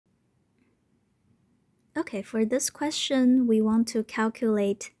Okay, for this question, we want to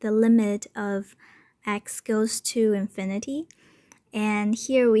calculate the limit of x goes to infinity. And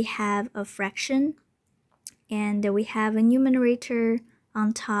here we have a fraction, and we have a numerator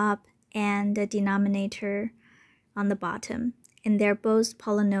on top and a denominator on the bottom. And they're both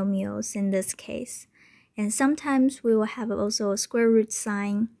polynomials in this case. And sometimes we will have also a square root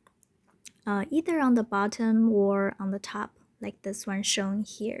sign either on the bottom or on the top, like this one shown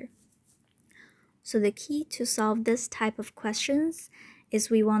here. So the key to solve this type of questions is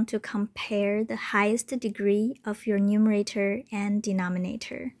we want to compare the highest degree of your numerator and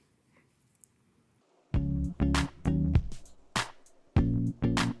denominator.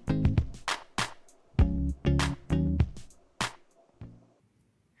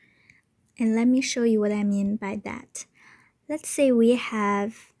 And let me show you what I mean by that. Let's say we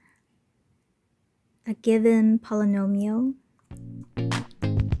have a given polynomial.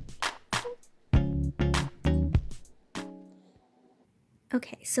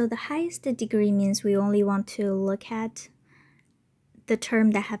 Okay, so the highest degree means we only want to look at the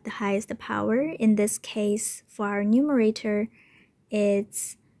term that have the highest power. In this case, for our numerator,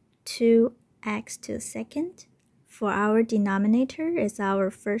 it's 2x to the second. For our denominator, it's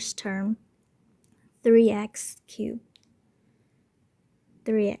our first term, 3x cubed.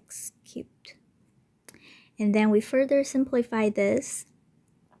 3x cubed. And then we further simplify this,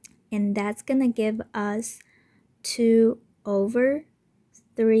 and that's gonna give us 2 over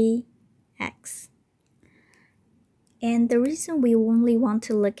 3x. And the reason we only want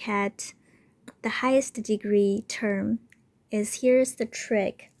to look at the highest degree term is here's the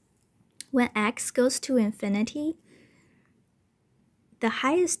trick. When x goes to infinity, the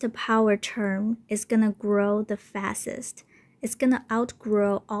highest power term is going to grow the fastest. It's going to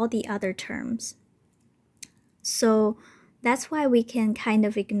outgrow all the other terms. So that's why we can kind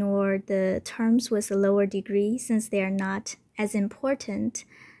of ignore the terms with a lower degree, since they are not as important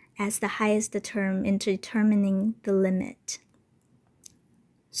as the highest term in determining the limit.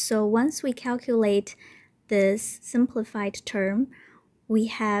 So once we calculate this simplified term, we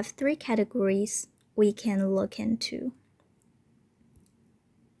have 3 categories we can look into.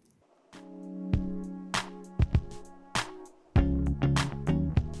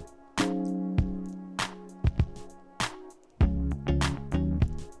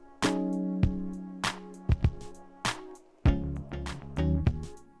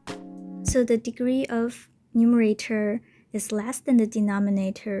 So the degree of numerator is less than the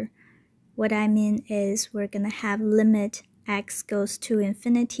denominator. What I mean is we're going to have limit x goes to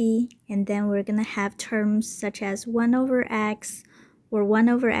infinity, and then we're going to have terms such as 1 over x or 1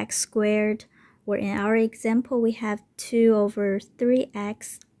 over x squared, or in our example we have 2 over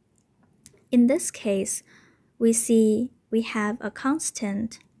 3x. In this case, we see we have a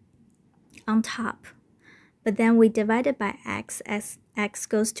constant on top, but then we divide it by x as x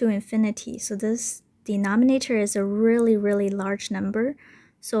goes to infinity. So this denominator is a really large number.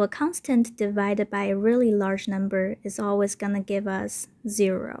 So a constant divided by a really large number is always going to give us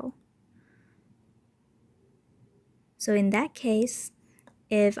 0. So in that case,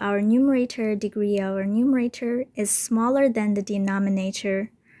 if our numerator degree of our numerator is smaller than the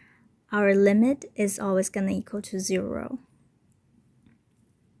denominator, our limit is always going to equal to 0.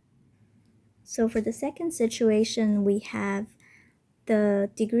 So for the second situation, we have the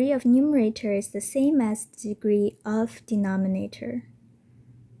degree of numerator is the same as the degree of denominator.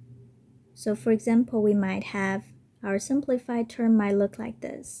 So for example, we might have our simplified term might look like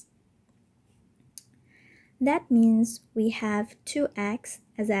this. That means we have 2x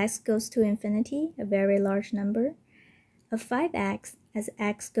as x goes to infinity, a very large number, a 5x as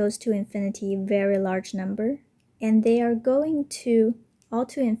x goes to infinity, a very large number, and they are going to all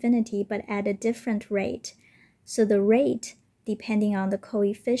to infinity but at a different rate. So the rate depending on the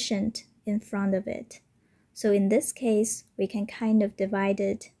coefficient in front of it. So in this case, we can kind of divide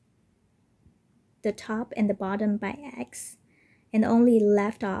it, the top and the bottom, by x, and only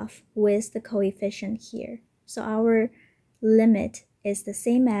left off with the coefficient here. So our limit is the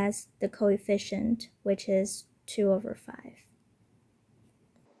same as the coefficient, which is 2 over 5.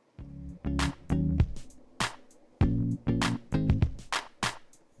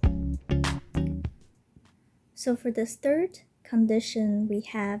 So for this third condition, we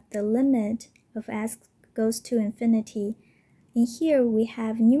have the limit of x goes to infinity. In here, we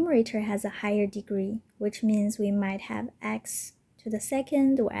have numerator has a higher degree, which means we might have x to the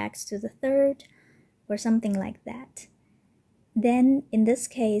second or x to the third or something like that. Then in this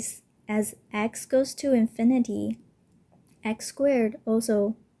case, as x goes to infinity, x squared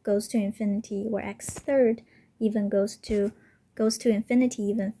also goes to infinity, or x third even goes to infinity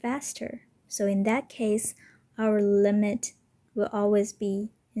even faster. So in that case, our limit will always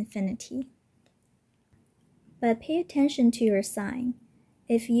be infinity. But pay attention to your sign.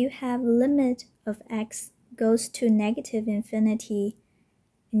 If you have limit of x goes to negative infinity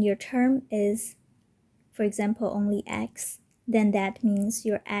and your term is, for example, only x, then that means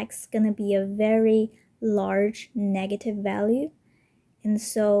your x is going to be a very large negative value. And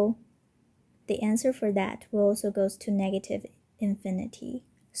so the answer for that will also goes to negative infinity.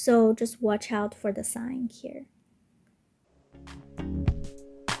 So just watch out for the sign here.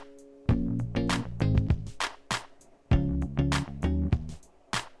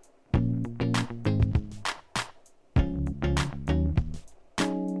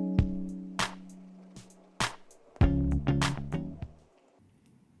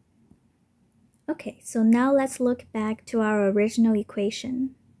 Okay, so now let's look back to our original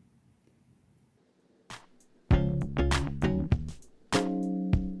equation.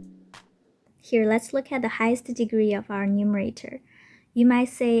 Here, let's look at the highest degree of our numerator. You might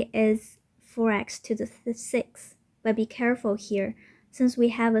say is 4x to the 6th, but be careful here. Since we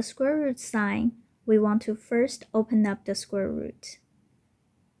have a square root sign, we want to first open up the square root.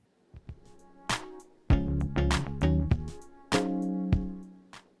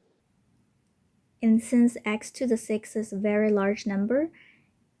 And since x to the 6th is a very large number,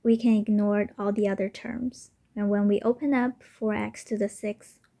 we can ignore all the other terms. And when we open up 4x to the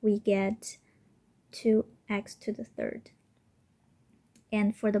 6th, we get 2x to the 3rd.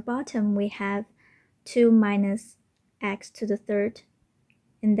 And for the bottom, we have 2 minus x to the 3rd.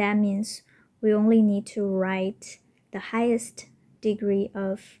 And that means we only need to write the highest degree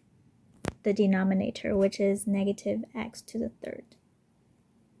of the denominator, which is negative x to the 3rd.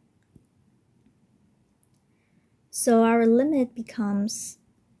 So our limit becomes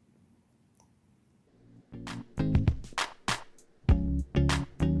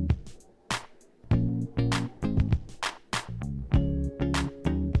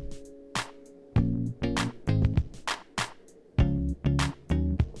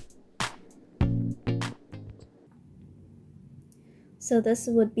so this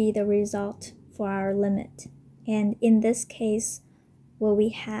would be the result for our limit. And in this case, what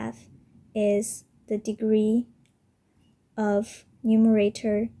we have is the degree of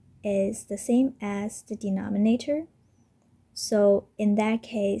numerator is the same as the denominator. So in that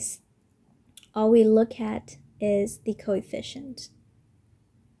case, all we look at is the coefficient.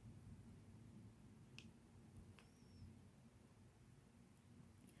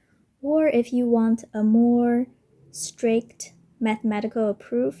 Or if you want a more strict mathematical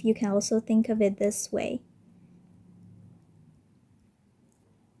proof, you can also think of it this way.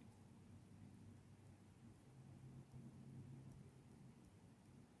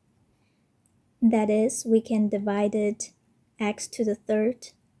 That is, we can divide it x to the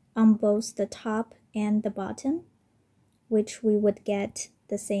 3rd on both the top and the bottom, which we would get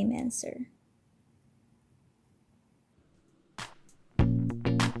the same answer.